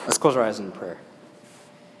Let's close our eyes in prayer.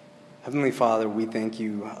 Heavenly Father, we thank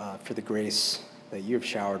you for the grace that you have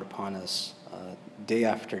showered upon us day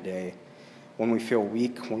after day. When we feel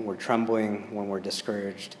weak, when we're trembling, when we're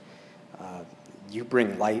discouraged, you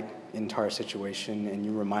bring light into our situation, and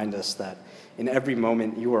you remind us that in every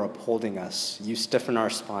moment you are upholding us. You stiffen our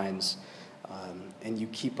spines, and you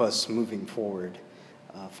keep us moving forward.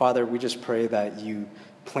 Father, we just pray that you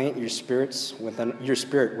plant your spirit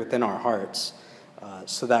within our hearts,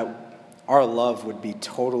 so that our love would be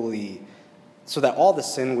so that all the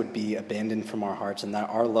sin would be abandoned from our hearts, and that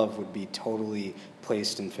our love would be totally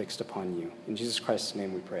placed and fixed upon you. In Jesus Christ's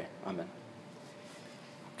name we pray. Amen.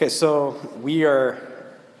 Okay, so we are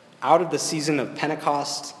out of the season of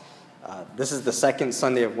Pentecost. This is the second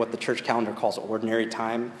Sunday of what the church calendar calls Ordinary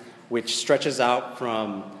Time, which stretches out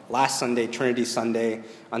from last Sunday, Trinity Sunday,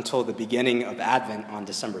 until the beginning of Advent on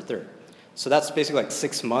December 3rd. So that's basically like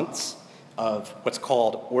 6 months of what's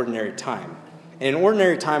called Ordinary Time. And in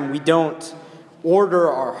Ordinary Time, we don't order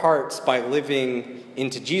our hearts by living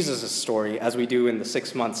into Jesus' story as we do in the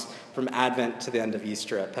 6 months from Advent to the end of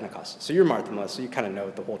Easter at Pentecost. So you're Martha, so you kind of know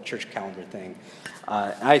the whole church calendar thing.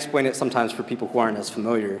 I explain it sometimes for people who aren't as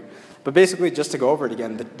familiar. But basically, just to go over it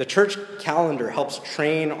again, the church calendar helps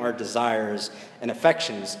train our desires and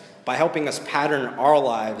affections by helping us pattern our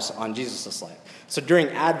lives on Jesus' life. So during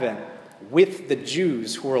Advent, with the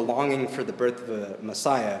Jews who are longing for the birth of the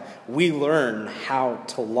Messiah, we learn how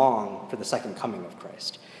to long for the second coming of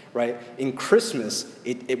Christ, right? In Christmas,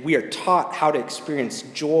 we are taught how to experience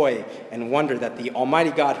joy and wonder that the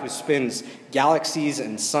Almighty God who spins galaxies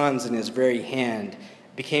and suns in his very hand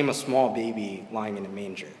became a small baby lying in a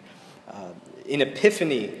manger. In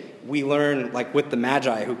Epiphany, we learn, like with the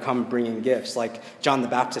Magi who come bringing gifts, like John the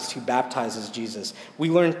Baptist who baptizes Jesus, we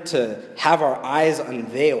learn to have our eyes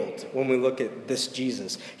unveiled when we look at this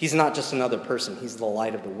Jesus. He's not just another person, he's the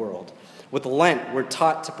light of the world. With Lent, we're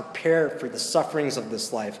taught to prepare for the sufferings of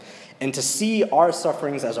this life and to see our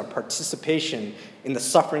sufferings as a participation in the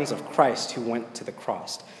sufferings of Christ who went to the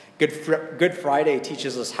cross. Good Friday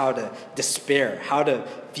teaches us how to despair, how to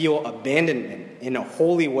feel abandonment in a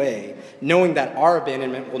holy way, knowing that our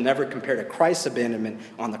abandonment will never compare to Christ's abandonment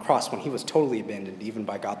on the cross when he was totally abandoned, even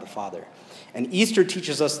by God the Father. And Easter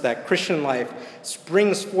teaches us that Christian life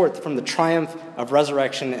springs forth from the triumph of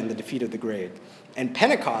resurrection and the defeat of the grave. And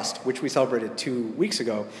Pentecost, which we celebrated 2 weeks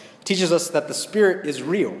ago, teaches us that the Spirit is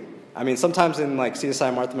real. I mean, sometimes in like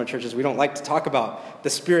CSI Martha churches, we don't like to talk about the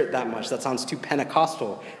Spirit that much. That sounds too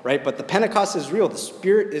Pentecostal, right? But the Pentecost is real. The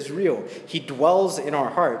Spirit is real. He dwells in our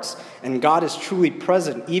hearts, and God is truly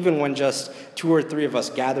present even when just 2 or 3 of us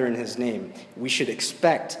gather in his name. We should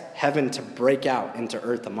expect heaven to break out into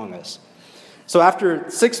earth among us. So after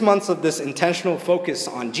 6 months of this intentional focus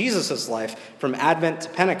on Jesus' life, from Advent to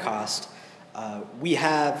Pentecost, we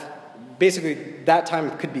have basically, that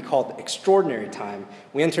time could be called extraordinary time.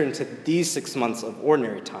 We enter into these 6 months of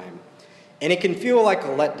ordinary time. And it can feel like a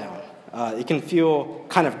letdown. It can feel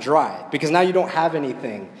kind of dry, because now you don't have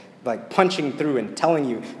anything like punching through and telling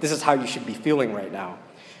you this is how you should be feeling right now.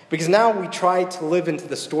 Because now we try to live into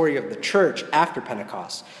the story of the church after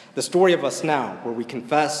Pentecost, the story of us now, where we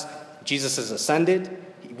confess Jesus is ascended.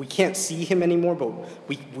 We can't see him anymore, but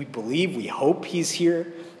we believe, we hope he's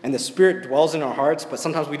here. And the Spirit dwells in our hearts, but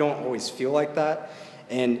sometimes we don't always feel like that.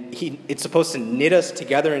 And it's supposed to knit us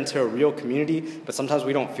together into a real community, but sometimes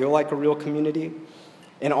we don't feel like a real community.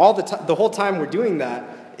 And the whole time we're doing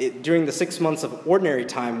that, during the 6 months of ordinary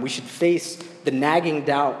time, we should face the nagging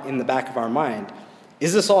doubt in the back of our mind.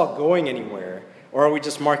 Is this all going anywhere? Or are we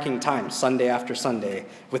just marking time, Sunday after Sunday,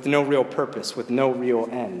 with no real purpose, with no real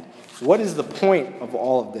end? What is the point of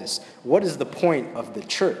all of this? What is the point of the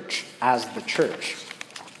church as the church?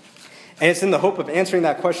 And it's in the hope of answering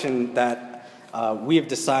that question that we have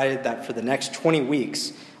decided that for the next 20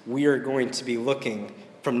 weeks, we are going to be looking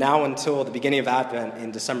from now until the beginning of Advent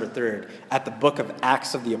in December 3rd at the book of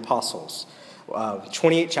Acts of the Apostles.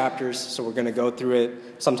 28 chapters, so we're going to go through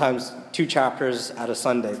it, sometimes 2 chapters at a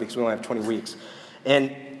Sunday because we only have 20 weeks.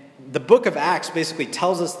 And the book of Acts basically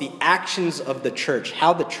tells us the actions of the church,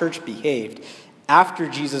 how the church behaved after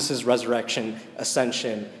Jesus' resurrection,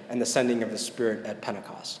 ascension, and the sending of the Spirit at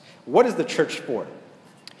Pentecost. What is the church for?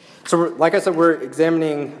 So, like I said, we're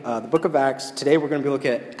examining the book of Acts. Today we're going to be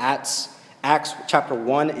looking at Acts chapter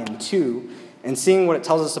 1 and 2 and seeing what it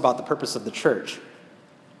tells us about the purpose of the church.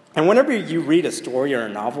 And whenever you read a story or a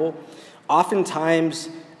novel, oftentimes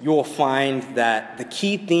you will find that the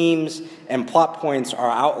key themes and plot points are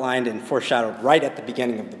outlined and foreshadowed right at the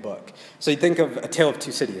beginning of the book. So you think of A Tale of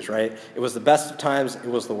Two Cities, right? It was the best of times, it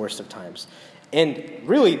was the worst of times. And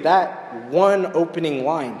really, that one opening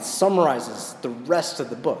line summarizes the rest of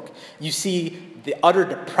the book. You see the utter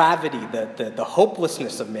depravity, the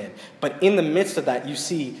hopelessness of man. But in the midst of that, you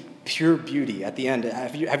see pure beauty at the end.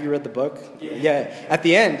 Have you read the book? Yeah. At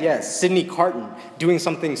the end, yes, Sidney Carton doing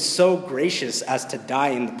something so gracious as to die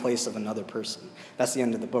in the place of another person. That's the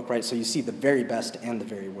end of the book, right? So you see the very best and the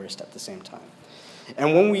very worst at the same time.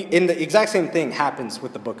 And in the exact same thing happens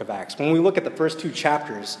with the book of Acts. When we look at the first 2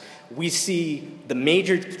 chapters, we see the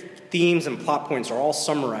major themes and plot points are all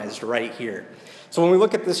summarized right here. So when we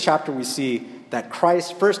look at this chapter, we see that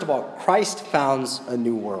Christ founds a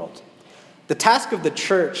new world. The task of the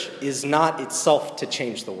church is not itself to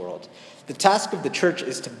change the world. The task of the church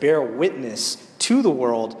is to bear witness to the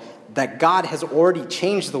world that God has already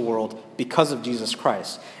changed the world because of Jesus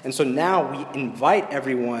Christ. And so now we invite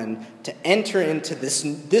everyone to enter into this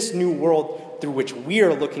new world through which we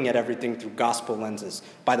are looking at everything through gospel lenses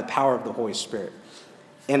by the power of the Holy Spirit.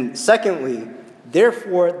 And secondly,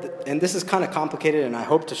 therefore, and this is kind of complicated, and I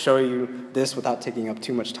hope to show you this without taking up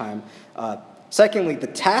too much time. Secondly, the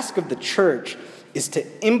task of the church is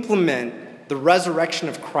to implement the resurrection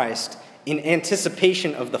of Christ in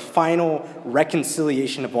anticipation of the final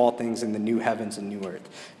reconciliation of all things in the new heavens and new earth.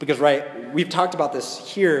 Because, right, we've talked about this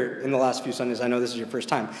here in the last few Sundays. I know this is your first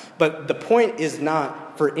time. But the point is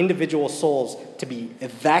not for individual souls to be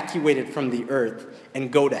evacuated from the earth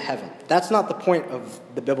and go to heaven. That's not the point of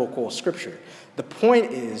the biblical scripture. The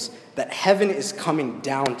point is that heaven is coming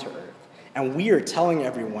down to earth. And we are telling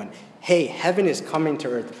everyone, hey, heaven is coming to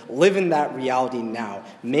earth. Live in that reality now.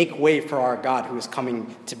 Make way for our God who is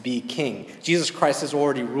coming to be king. Jesus Christ is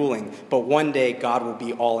already ruling, but one day God will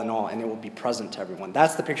be all in all, and it will be present to everyone.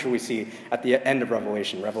 That's the picture we see at the end of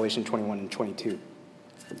Revelation 21 and 22.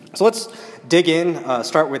 So let's dig in,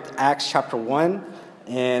 start with Acts chapter 1.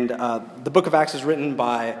 And the book of Acts is written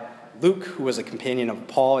by Luke, who was a companion of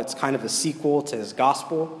Paul. It's kind of a sequel to his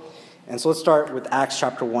gospel. And so let's start with Acts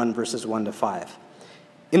chapter 1, verses 1 to 5.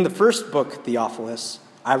 In the first book, Theophilus,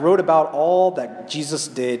 I wrote about all that Jesus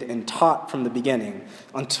did and taught from the beginning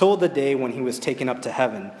until the day when he was taken up to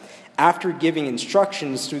heaven, after giving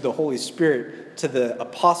instructions through the Holy Spirit to the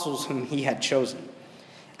apostles whom he had chosen.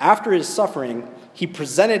 After his suffering, he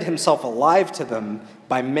presented himself alive to them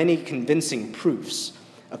by many convincing proofs,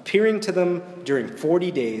 appearing to them during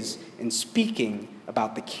 40 days and speaking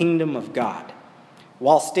about the kingdom of God.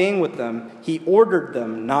 While staying with them, he ordered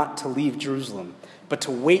them not to leave Jerusalem, but to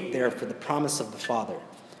wait there for the promise of the Father.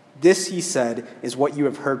 This, he said, is what you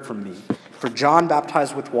have heard from me. For John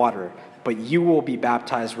baptized with water, but you will be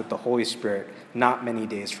baptized with the Holy Spirit not many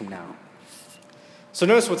days from now. So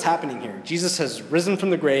notice what's happening here. Jesus has risen from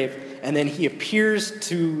the grave, and then he appears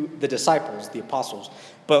to the disciples, the apostles.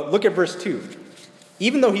 But look at verse 2.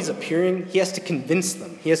 Even though he's appearing, he has to convince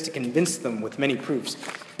them. He has to convince them with many proofs,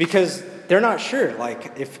 because they're not sure.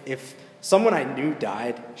 Like, if someone I knew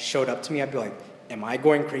died, showed up to me, I'd be like, am I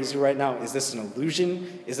going crazy right now? Is this an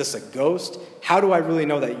illusion? Is this a ghost? How do I really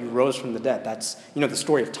know that you rose from the dead? That's, the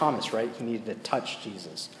story of Thomas, right? He needed to touch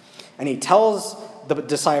Jesus. And he tells the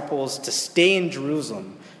disciples to stay in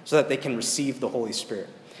Jerusalem so that they can receive the Holy Spirit.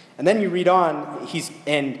 And then you read on,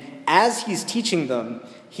 and as he's teaching them,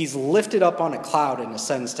 he's lifted up on a cloud and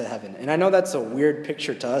ascends to heaven. And I know that's a weird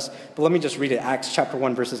picture to us, but let me just read it. Acts chapter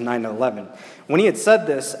 1, verses 9 to 11. When he had said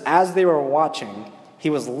this, as they were watching, he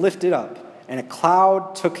was lifted up, and a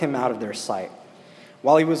cloud took him out of their sight.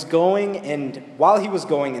 While he was going and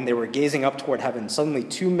they were gazing up toward heaven, suddenly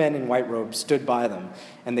 2 men in white robes stood by them,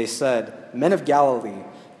 and they said, Men of Galilee,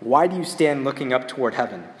 why do you stand looking up toward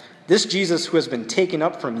heaven? This Jesus who has been taken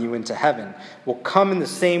up from you into heaven will come in the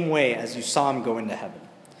same way as you saw him go into heaven.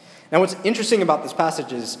 Now what's interesting about this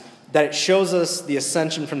passage is that it shows us the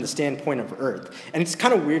ascension from the standpoint of earth. And it's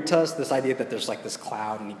kind of weird to us, this idea that there's like this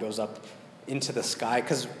cloud and he goes up into the sky,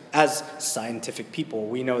 because as scientific people,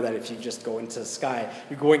 we know that if you just go into the sky,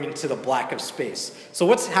 you're going into the black of space. So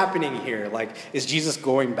what's happening here? Like, is Jesus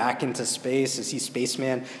going back into space? Is he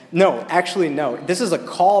spaceman? No, actually no. This is a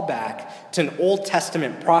callback to an Old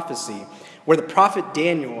Testament prophecy where the prophet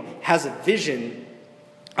Daniel has a vision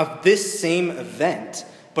of this same event,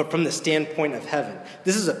 but from the standpoint of heaven.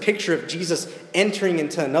 This is a picture of Jesus entering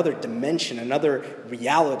into another dimension, another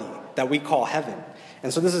reality that we call heaven.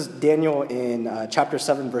 And so this is Daniel in chapter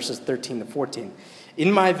 7, verses 13 to 14.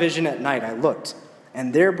 In my vision at night I looked,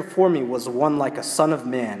 and there before me was one like a son of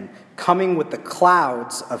man, coming with the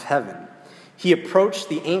clouds of heaven. He approached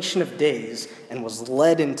the Ancient of Days and was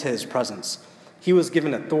led into his presence. He was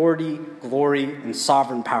given authority, glory, and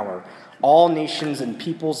sovereign power. All nations and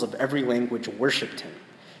peoples of every language worshipped him.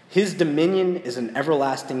 His dominion is an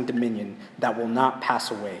everlasting dominion that will not pass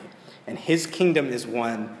away, and his kingdom is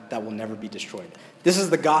one that will never be destroyed. This is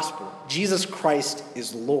the gospel. Jesus Christ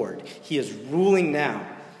is Lord. He is ruling now.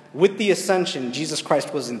 With the ascension, Jesus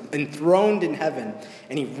Christ was enthroned in heaven,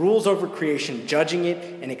 and he rules over creation, judging it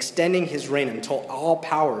and extending his reign until all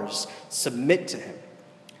powers submit to him.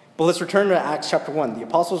 But let's return to Acts chapter 1. The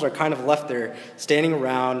apostles are kind of left there, standing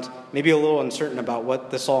around, maybe a little uncertain about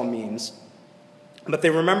what this all means. But they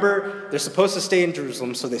remember they're supposed to stay in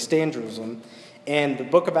Jerusalem, so they stay in Jerusalem. And the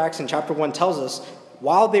book of Acts in chapter 1 tells us,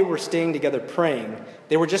 while they were staying together praying,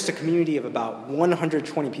 they were just a community of about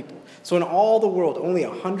 120 people. So in all the world, only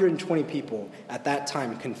 120 people at that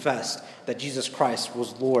time confessed that Jesus Christ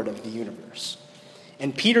was Lord of the universe.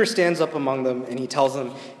 And Peter stands up among them and he tells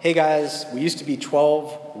them, hey guys, we used to be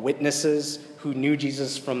 12 witnesses who knew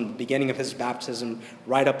Jesus from the beginning of his baptism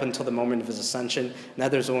right up until the moment of his ascension. Now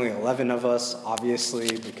there's only 11 of us,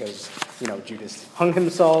 obviously, because, Judas hung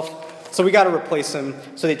himself. So we got to replace him.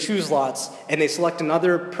 So they choose lots, and they select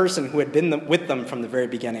another person who had been with them from the very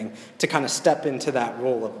beginning to kind of step into that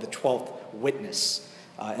role of the 12th witness,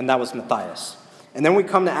 and that was Matthias. And then we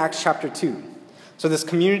come to Acts chapter 2. So this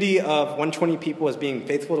community of 120 people is being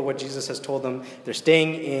faithful to what Jesus has told them. They're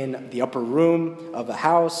staying in the upper room of a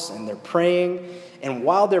house, and they're praying. And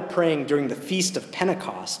while they're praying during the Feast of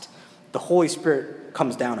Pentecost, the Holy Spirit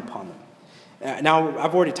comes down upon them. Now,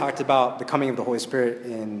 I've already talked about the coming of the Holy Spirit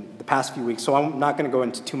in the past few weeks, so I'm not going to go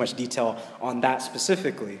into too much detail on that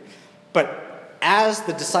specifically. But as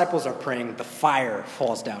the disciples are praying, the fire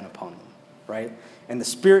falls down upon them, right? And the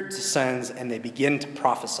Spirit descends, and they begin to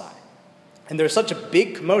prophesy. And there's such a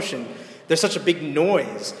big commotion, there's such a big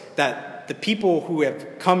noise that the people who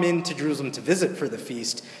have come into Jerusalem to visit for the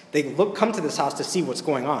feast, they come to this house to see what's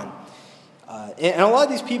going on. And a lot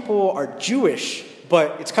of these people are Jewish,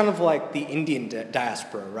 but it's kind of like the Indian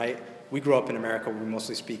diaspora, right? We grew up in America, we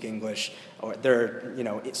mostly speak English. Or there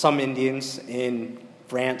are, some Indians in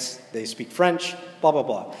France, they speak French, blah, blah,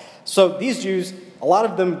 blah. So these Jews, a lot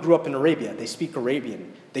of them grew up in Arabia. They speak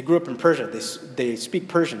Arabian. They grew up in Persia. They speak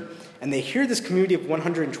Persian. And they hear this community of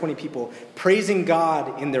 120 people praising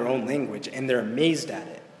God in their own language, and they're amazed at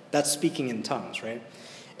it. That's speaking in tongues, right?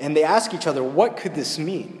 And they ask each other, what could this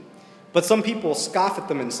mean? But some people scoff at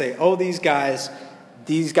them and say, oh, these guys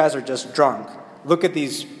are just drunk. Look at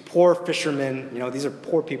these poor fishermen. These are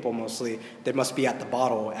poor people mostly. They must be at the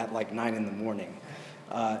bottle at like 9 a.m.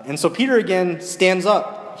 And so Peter again stands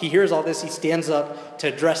up. He hears all this. He stands up to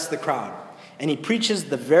address the crowd. And he preaches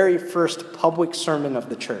the very first public sermon of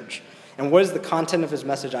the church. And what is the content of his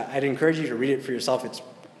message? I'd encourage you to read it for yourself. It's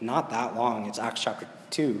not that long. It's Acts chapter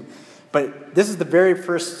 2. But this is the very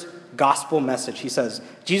first gospel message. He says,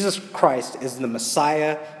 Jesus Christ is the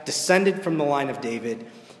Messiah, descended from the line of David.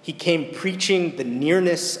 He came preaching the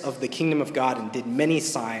nearness of the kingdom of God and did many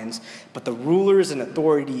signs, but the rulers and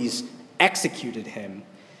authorities executed him.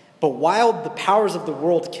 But while the powers of the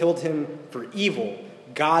world killed him for evil,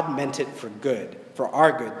 God meant it for good, for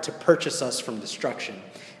our good, to purchase us from destruction.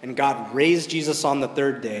 And God raised Jesus on the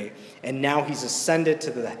third day, and now he's ascended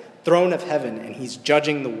to the throne of heaven, and he's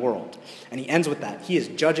judging the world. And he ends with that. He is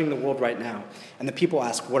judging the world right now. And the people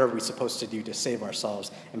ask, what are we supposed to do to save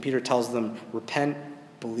ourselves? And Peter tells them, repent,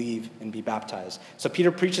 believe, and be baptized. So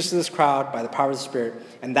Peter preaches to this crowd by the power of the Spirit,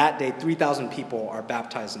 and that day 3,000 people are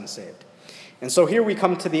baptized and saved. And so here we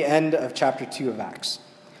come to the end of chapter 2 of Acts.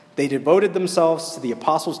 They devoted themselves to the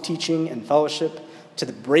apostles' teaching and fellowship, to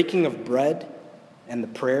the breaking of bread and the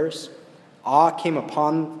prayers. Awe came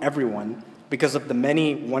upon everyone because of the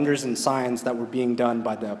many wonders and signs that were being done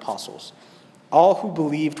by the apostles. All who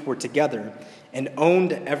believed were together and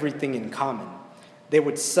owned everything in common. They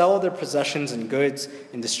would sell their possessions and goods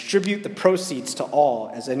and distribute the proceeds to all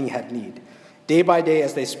as any had need. Day by day,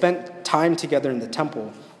 as they spent time together in the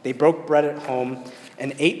temple, they broke bread at home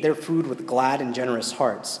and ate their food with glad and generous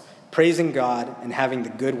hearts, praising God and having the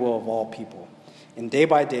goodwill of all people. And day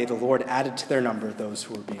by day, the Lord added to their number those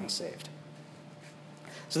who were being saved.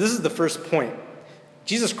 So this is the first point.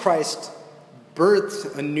 Jesus Christ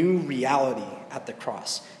birthed a new reality at the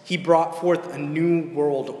cross. He brought forth a new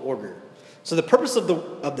world order. So the purpose of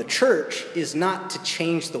the church is not to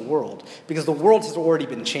change the world, because the world has already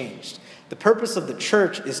been changed. The purpose of the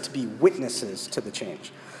church is to be witnesses to the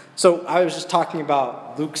change. So I was just talking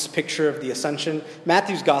about Luke's picture of the ascension.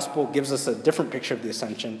 Matthew's gospel gives us a different picture of the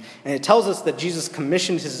ascension, and it tells us that Jesus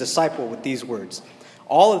commissioned his disciple with these words: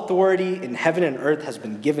 all authority in heaven and earth has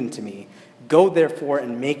been given to me. Go therefore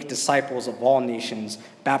and make disciples of all nations,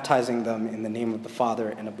 baptizing them in the name of the Father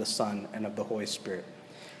and of the Son and of the Holy Spirit.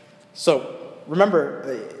 So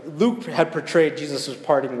remember, Luke had portrayed Jesus'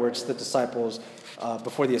 parting words to the disciples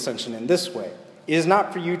before the ascension in this way. It is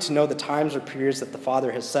not for you to know the times or periods that the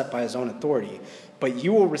Father has set by his own authority, but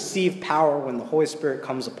you will receive power when the Holy Spirit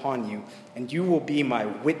comes upon you, and you will be my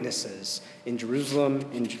witnesses in Jerusalem,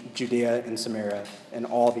 in Judea, in Samaria, and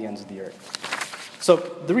all the ends of the earth. So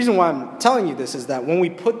the reason why I'm telling you this is that when we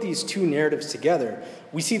put these two narratives together,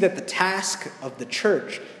 we see that the task of the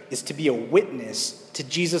church is to be a witness to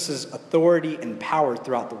Jesus' authority and power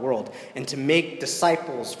throughout the world, and to make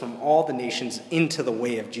disciples from all the nations into the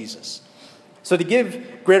way of Jesus. So to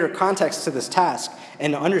give greater context to this task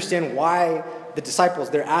and to understand why the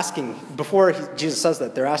disciples, they're asking, before Jesus says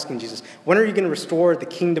that, they're asking Jesus, when are you going to restore the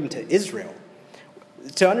kingdom to Israel?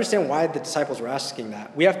 To understand why the disciples were asking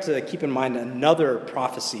that, we have to keep in mind another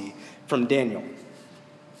prophecy from Daniel.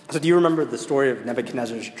 So do you remember the story of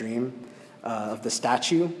Nebuchadnezzar's dream of the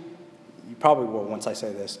statue? You probably will once I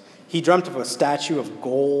say this. He dreamt of a statue of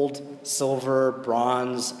gold, silver,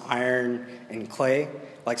 bronze, iron, and clay.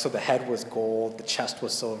 Like, so the head was gold, the chest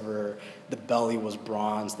was silver, the belly was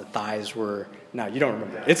bronze, the thighs were... No, you don't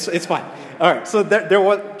remember. It's fine. All right, so there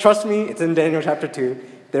was... Trust me, it's in Daniel chapter 2.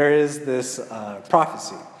 There is this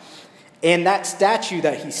prophecy. And that statue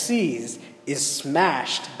that he sees is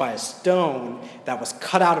smashed by a stone that was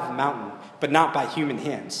cut out of a mountain, but not by human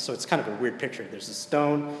hands. So it's kind of a weird picture. There's a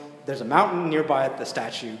stone, there's a mountain nearby the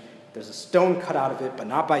statue, there's a stone cut out of it, but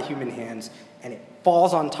not by human hands, and it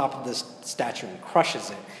falls on top of this statue and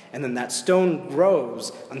crushes it. And then that stone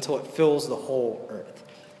grows until it fills the whole earth.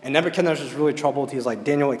 And Nebuchadnezzar is really troubled. He's like,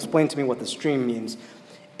 Daniel, explain to me what this dream means.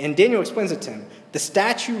 And Daniel explains it to him. The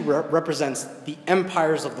statue represents the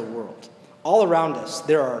empires of the world. All around us,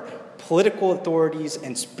 there are political authorities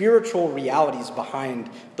and spiritual realities behind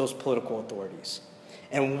those political authorities.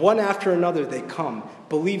 And one after another they come,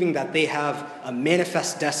 believing that they have a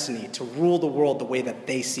manifest destiny to rule the world the way that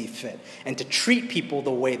they see fit, and to treat people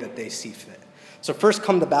the way that they see fit. So first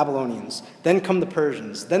come the Babylonians, then come the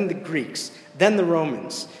Persians, then the Greeks, then the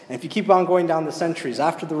Romans. And if you keep on going down the centuries,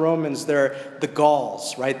 after the Romans, there are the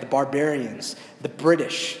Gauls, right? The barbarians, the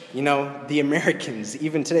British, the Americans,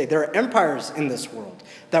 even today. There are empires in this world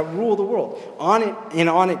that rule the world. On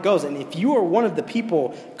it goes. And if you are one of the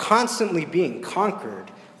people constantly being conquered,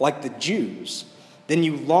 like the Jews, then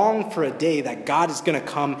you long for a day that God is going to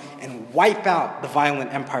come and wipe out the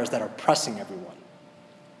violent empires that are oppressing everyone.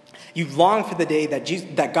 You long for the day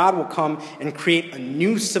that God will come and create a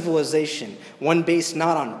new civilization, one based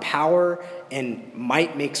not on power and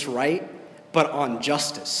might makes right, but on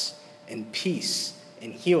justice and peace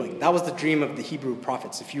and healing. That was the dream of the Hebrew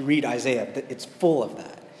prophets. If you read Isaiah, it's full of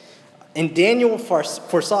that. And Daniel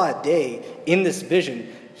foresaw a day in this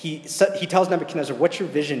vision. He tells Nebuchadnezzar, what your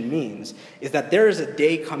vision means is that there is a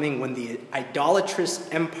day coming when the idolatrous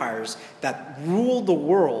empires that rule the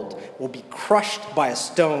world will be crushed by a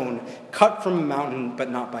stone cut from a mountain, but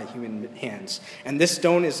not by human hands. And this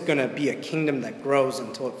stone is going to be a kingdom that grows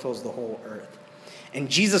until it fills the whole earth. And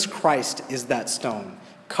Jesus Christ is that stone,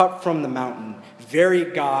 cut from the mountain, very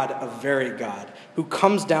God of very God, who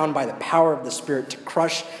comes down by the power of the Spirit to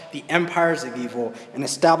crush the empires of evil and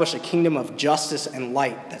establish a kingdom of justice and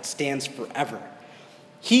light that stands forever.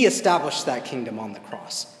 He established that kingdom on the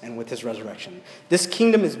cross and with his resurrection. This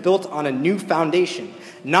kingdom is built on a new foundation,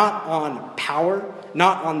 not on power,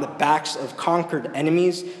 not on the backs of conquered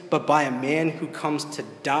enemies, but by a man who comes to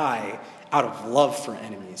die out of love for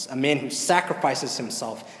enemies, a man who sacrifices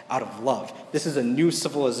himself out of love. This is a new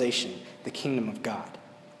civilization, the kingdom of God.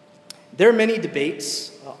 There are many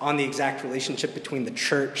debates on the exact relationship between the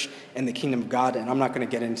church and the kingdom of God, and I'm not going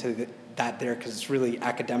to get into that there because it's really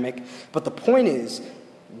academic. But the point is,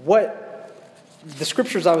 what the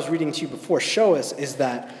scriptures I was reading to you before show us is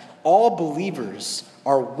that all believers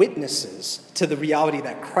are witnesses to the reality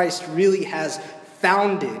that Christ really has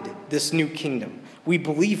founded this new kingdom. We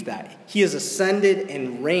believe that. He has ascended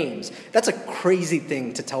and reigns. That's a crazy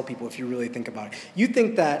thing to tell people if you really think about it. You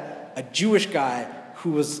think that a Jewish guy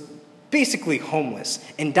who was basically homeless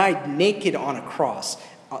and died naked on a cross,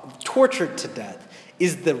 tortured to death,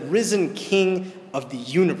 is the risen king of the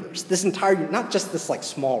universe. This entire, not just this like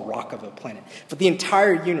small rock of a planet, but the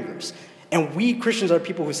entire universe. And we Christians are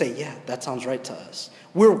people who say, yeah, that sounds right to us.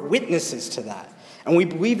 We're witnesses to that. And we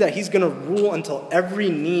believe that he's going to rule until every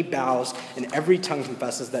knee bows and every tongue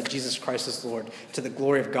confesses that Jesus Christ is Lord, to the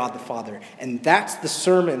glory of God the Father. And that's the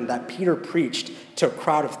sermon that Peter preached to a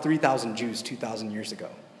crowd of 3,000 Jews 2,000 years ago.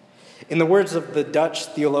 In the words of the Dutch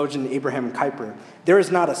theologian Abraham Kuyper, there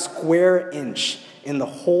is not a square inch in the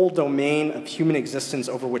whole domain of human existence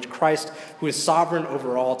over which Christ, who is sovereign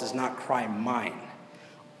over all, does not cry, mine.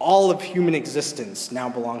 All of human existence now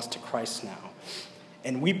belongs to Christ now.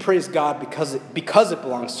 And we praise God because it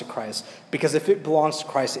belongs to Christ. Because if it belongs to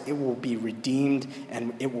Christ, it will be redeemed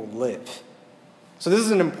and it will live. So this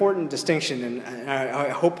is an important distinction, and I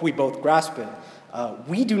hope we both grasp it.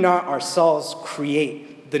 We do not ourselves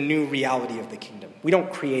create the new reality of the kingdom. We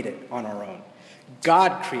don't create it on our own.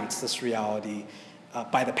 God creates this reality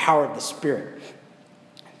by the power of the Spirit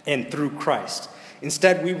and through Christ.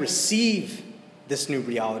 Instead, we receive this new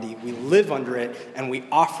reality, we live under it, and we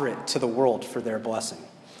offer it to the world for their blessing.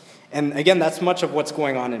 And again, that's much of what's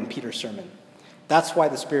going on in Peter's sermon. That's why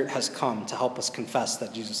the Spirit has come to help us confess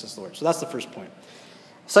that Jesus is Lord. So that's the first point.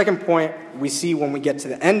 Second point, we see when we get to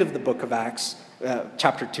the end of the book of Acts,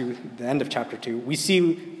 chapter 2, the end of chapter 2, we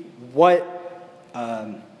see what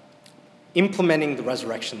implementing the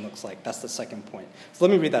resurrection looks like. That's the second point. So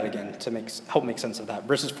let me read that again to help make sense of that.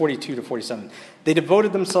 Verses 42 to 47. They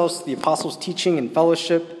devoted themselves to the apostles' teaching and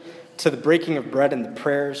fellowship, to the breaking of bread and the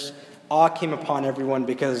prayers. Awe came upon everyone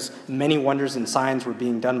because many wonders and signs were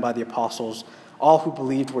being done by the apostles. All who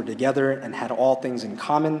believed were together and had all things in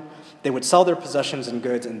common. They would sell their possessions and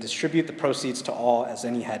goods and distribute the proceeds to all as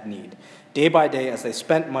any had need. Day by day, as they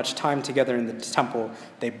spent much time together in the temple,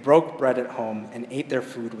 they broke bread at home and ate their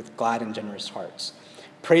food with glad and generous hearts,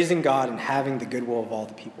 praising God and having the goodwill of all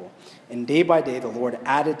the people. And day by day, the Lord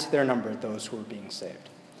added to their number those who were being saved.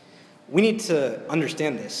 We need to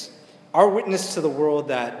understand this. Our witness to the world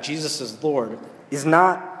that Jesus is Lord is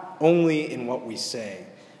not only in what we say.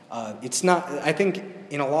 It's not. I think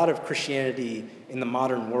in a lot of Christianity in the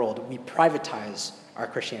modern world, we privatize our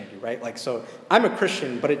Christianity, right? Like, so I'm a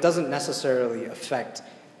Christian, but it doesn't necessarily affect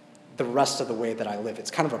the rest of the way that I live.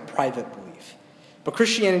 It's kind of a private belief. But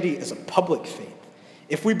Christianity is a public faith.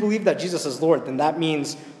 If we believe that Jesus is Lord, then that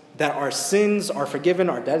means that our sins are forgiven,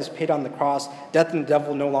 our debt is paid on the cross, death and the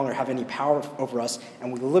devil no longer have any power over us,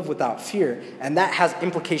 and we live without fear. And that has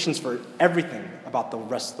implications for everything about the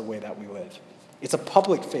rest of the way that we live. It's a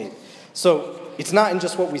public faith. So it's not in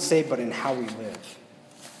just what we say, but in how we live.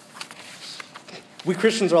 We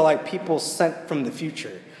Christians are like people sent from the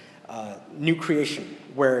future, new creation,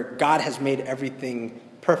 where God has made everything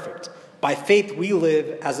perfect. By faith, we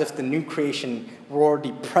live as if the new creation were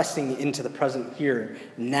already pressing into the present here,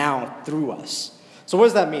 now through us. So what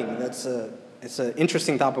does that mean? It's an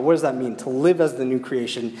interesting thought, but what does that mean? To live as the new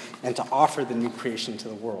creation and to offer the new creation to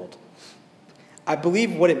the world. I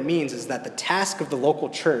believe what it means is that the task of the local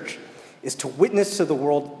church is to witness to the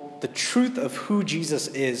world the truth of who Jesus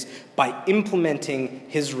is by implementing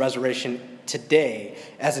his resurrection today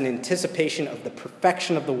as an anticipation of the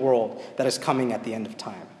perfection of the world that is coming at the end of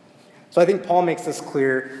time. So I think Paul makes this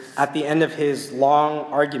clear at the end of his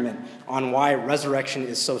long argument on why resurrection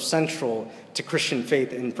is so central to Christian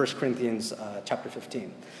faith in 1 Corinthians chapter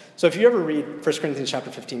 15. So if you ever read 1 Corinthians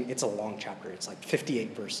chapter 15, it's a long chapter. It's like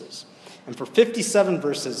 58 verses. And for 57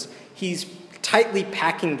 verses, he's tightly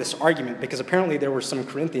packing this argument because apparently there were some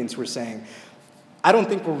Corinthians who were saying, I don't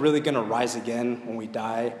think we're really going to rise again when we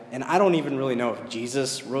die, and I don't even really know if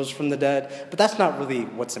Jesus rose from the dead, but that's not really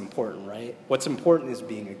what's important, right? What's important is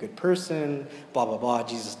being a good person, blah, blah, blah.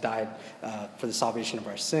 Jesus died for the salvation of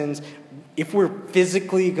our sins. If we're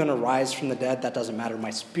physically going to rise from the dead, that doesn't matter.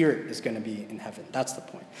 My spirit is going to be in heaven. That's the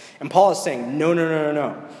point. And Paul is saying,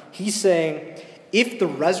 no. He's saying, if the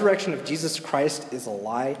resurrection of Jesus Christ is a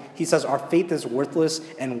lie, he says our faith is worthless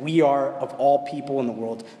and we are, of all people in the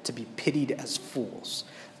world, to be pitied as fools.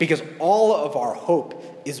 Because all of our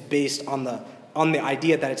hope is based on the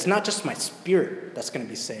idea that it's not just my spirit that's going to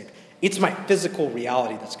be saved. It's my physical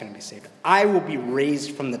reality that's going to be saved. I will be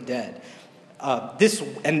raised from the dead.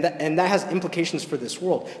 And that has implications for this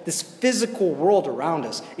world. This physical world around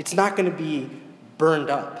us, it's not going to be burned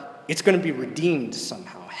up. It's going to be redeemed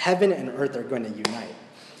somehow. Heaven and earth are going to unite.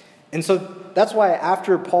 And so that's why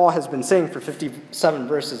after Paul has been saying for 57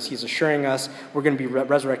 verses, he's assuring us we're going to be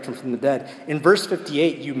resurrected from the dead. In verse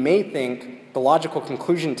 58, you may think the logical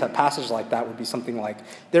conclusion to a passage like that would be something like,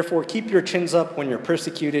 therefore keep your chins up when you're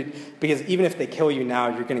persecuted, because even if they kill you now,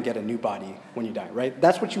 you're going to get a new body when you die, right?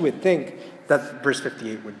 That's what you would think that verse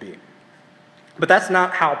 58 would be. But that's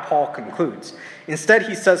not how Paul concludes. Instead,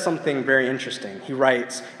 he says something very interesting. He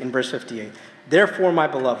writes in verse 58, therefore, my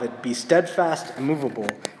beloved, be steadfast, immovable,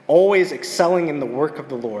 always excelling in the work of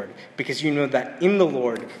the Lord, because you know that in the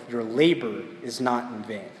Lord your labor is not in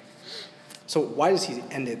vain. So why does he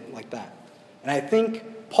end it like that? And I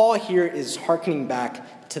think Paul here is hearkening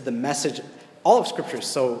back to the message. All of Scripture is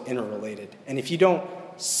so interrelated. And if you don't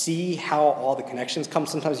see how all the connections come,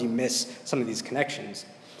 sometimes you miss some of these connections.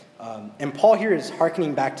 And Paul here is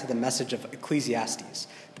hearkening back to the message of Ecclesiastes,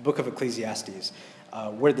 the book of Ecclesiastes,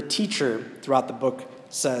 where the teacher throughout the book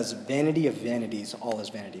says, vanity of vanities, all is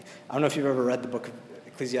vanity. I don't know if you've ever read the book of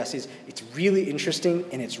Ecclesiastes. It's really interesting,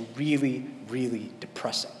 and it's really, really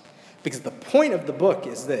depressing. Because the point of the book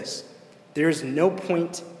is this: there is no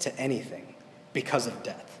point to anything because of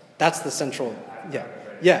death. That's the central,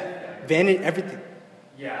 vanity, everything.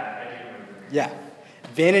 Yeah,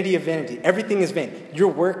 vanity of vanity. Everything is vain. Your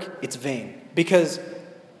work, it's vain. Because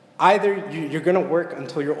either you're going to work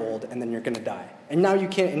until you're old, and then you're going to die. And now you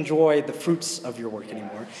can't enjoy the fruits of your work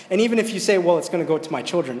anymore. And even if you say, well, it's going to go to my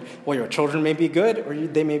children, well, your children may be good, or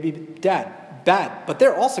they may be bad, but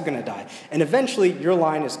they're also going to die. And eventually, your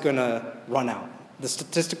line is going to run out. The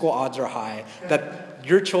statistical odds are high that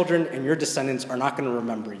your children and your descendants are not going to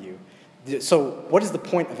remember you. So what is the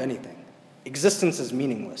point of anything? Existence is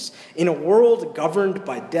meaningless. In a world governed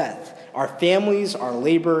by death, our families, our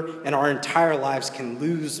labor, and our entire lives can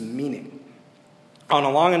lose meaning. On a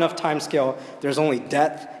long enough time scale, there's only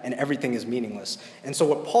death, and everything is meaningless. And so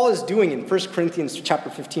what Paul is doing in 1 Corinthians chapter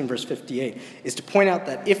 15, verse 58, is to point out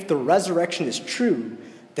that if the resurrection is true,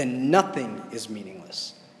 then nothing is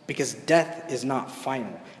meaningless, because death is not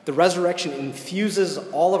final. The resurrection infuses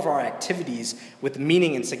all of our activities with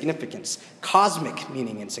meaning and significance, cosmic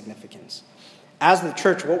meaning and significance. As the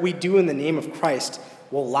church, what we do in the name of Christ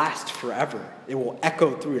will last forever. It will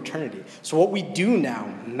echo through eternity. So what we do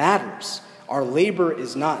now matters. Our labor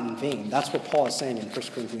is not in vain. That's what Paul is saying in 1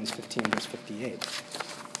 Corinthians 15, verse 58.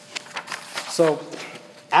 So,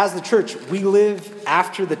 as the church, we live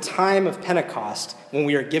after the time of Pentecost, when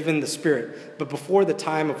we are given the Spirit, but before the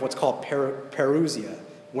time of what's called parousia,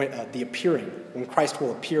 the appearing, when Christ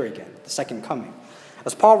will appear again, the second coming.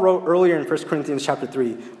 As Paul wrote earlier in 1 Corinthians chapter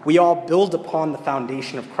 3, we all build upon the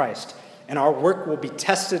foundation of Christ, and our work will be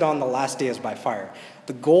tested on the last day as by fire.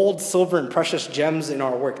 The gold, silver, and precious gems in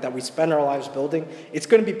our work that we spend our lives building, it's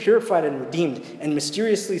going to be purified and redeemed and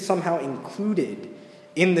mysteriously somehow included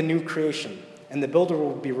in the new creation, and the builder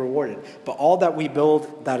will be rewarded. But all that we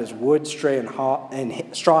build that is wood, straw,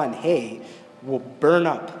 and hay will burn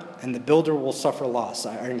up, and the builder will suffer loss.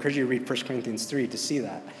 I encourage you to read 1 Corinthians 3 to see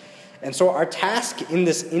that. And so our task in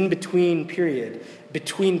this in-between period,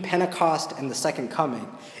 between Pentecost and the second coming,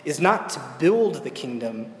 is not to build the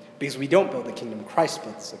kingdom, because we don't build the kingdom, Christ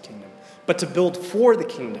builds the kingdom, but to build for the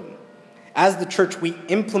kingdom. As the church, we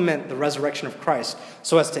implement the resurrection of Christ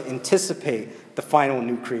so as to anticipate the final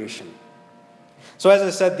new creation. So as I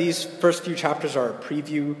said, these first few chapters are a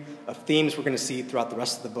preview of themes we're going to see throughout the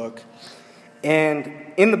rest of the book. And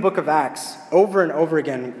in the book of Acts, over and over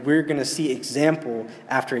again, we're going to see example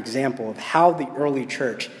after example of how the early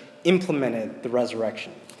church implemented the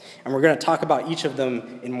resurrection. And we're going to talk about each of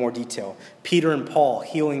them in more detail. Peter and Paul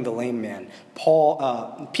healing the lame man.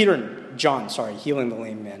 Peter and John, healing the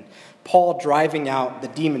lame man. Paul driving out the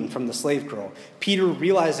demon from the slave girl. Peter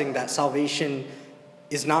realizing that salvation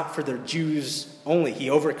is not for the Jews only. He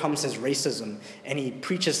overcomes his racism, and he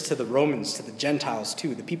preaches to the Romans, to the Gentiles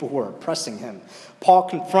too, the people who are oppressing him. Paul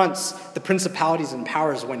confronts the principalities and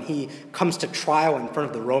powers when he comes to trial in front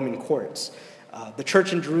of the Roman courts. The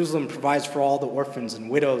church in Jerusalem provides for all the orphans and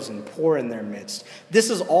widows and poor in their midst. This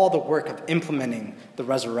is all the work of implementing the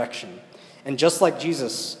resurrection. And just like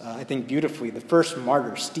Jesus, I think beautifully, the first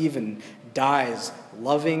martyr, Stephen, dies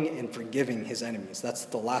loving and forgiving his enemies. That's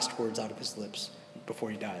the last words out of his lips before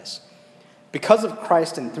he dies. Because of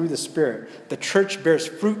Christ and through the Spirit, the church bears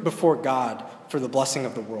fruit before God for the blessing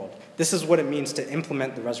of the world. This is what it means to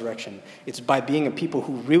implement the resurrection. It's by being a people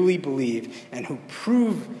who really believe and who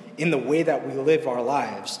prove in the way that we live our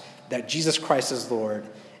lives that Jesus Christ is Lord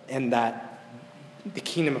and that the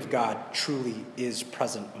kingdom of God truly is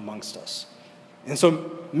present amongst us. And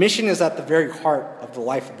so mission is at the very heart of the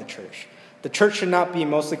life of the church. The church should not be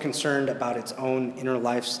mostly concerned about its own inner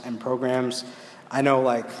lives and programs. I know,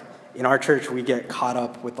 in our church, we get caught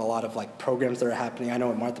up with a lot of programs that are happening. I know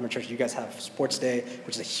at Martha Church, you guys have Sports Day,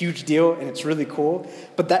 which is a huge deal, and it's really cool.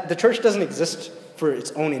 But the church doesn't exist for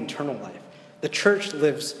its own internal life. The church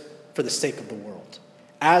lives for the sake of the world.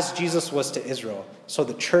 As Jesus was to Israel, so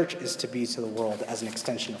the church is to be to the world as an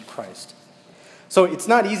extension of Christ. So it's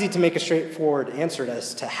not easy to make a straightforward answer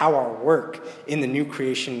as to how our work in the new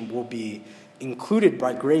creation will be included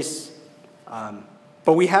by grace.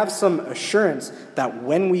 But we have some assurance that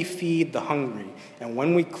when we feed the hungry, and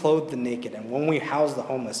when we clothe the naked, and when we house the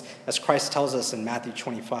homeless, as Christ tells us in Matthew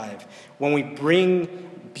 25, when we bring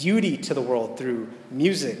beauty to the world through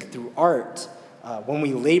music, through art, when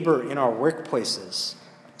we labor in our workplaces,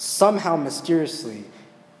 somehow mysteriously,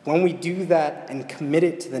 when we do that and commit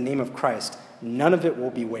it to the name of Christ, none of it will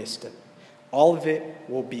be wasted. All of it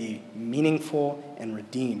will be meaningful and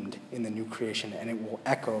redeemed in the new creation, and it will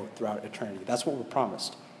echo throughout eternity. That's what we're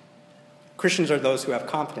promised. Christians are those who have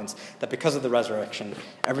confidence that because of the resurrection,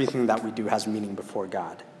 everything that we do has meaning before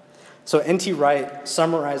God. So N.T. Wright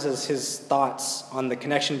summarizes his thoughts on the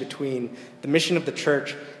connection between the mission of the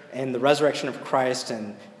church and the resurrection of Christ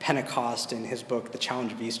and Pentecost in his book, The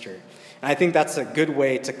Challenge of Easter. And I think that's a good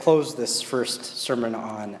way to close this first sermon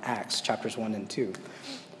on Acts, chapters 1 and 2.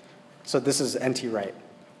 So this is N.T. Wright.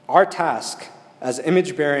 Our task as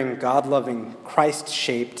image-bearing, God-loving,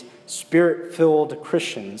 Christ-shaped, Spirit-filled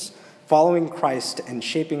Christians following Christ and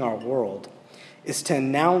shaping our world is to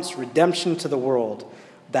announce redemption to the world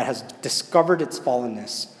that has discovered its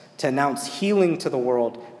fallenness, to announce healing to the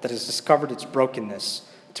world that has discovered its brokenness,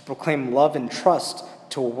 to proclaim love and trust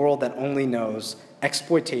to a world that only knows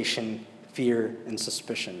exploitation, fear, and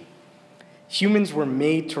suspicion. Humans were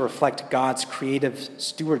made to reflect God's creative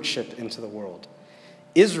stewardship into the world.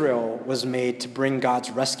 Israel was made to bring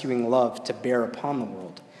God's rescuing love to bear upon the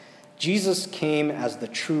world. Jesus came as the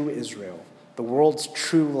true Israel, the world's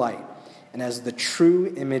true light, and as the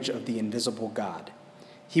true image of the invisible God.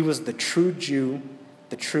 He was the true Jew,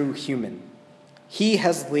 the true human. He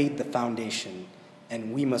has laid the foundation,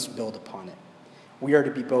 and we must build upon it. We are to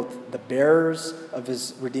be both the bearers of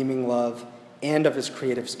his redeeming love and of his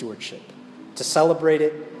creative stewardship, to celebrate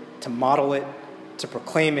it, to model it, to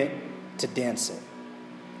proclaim it, to dance it.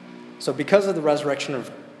 So because of the resurrection of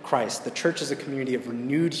Christ, the church is a community of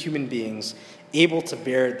renewed human beings able to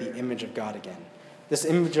bear the image of God again. This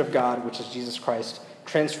image of God, which is Jesus Christ,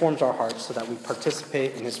 transforms our hearts so that we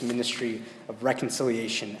participate in his ministry of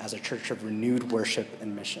reconciliation as a church of renewed worship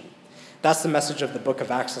and mission. That's the message of the book of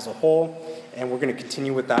Acts as a whole, and we're going to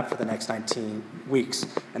continue with that for the next 19 weeks,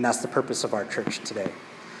 and that's the purpose of our church today.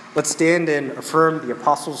 Let's stand and affirm the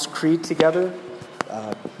Apostles' Creed together.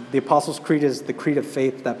 The Apostles' Creed is the creed of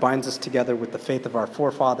faith that binds us together with the faith of our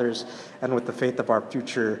forefathers and with the faith of our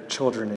future children.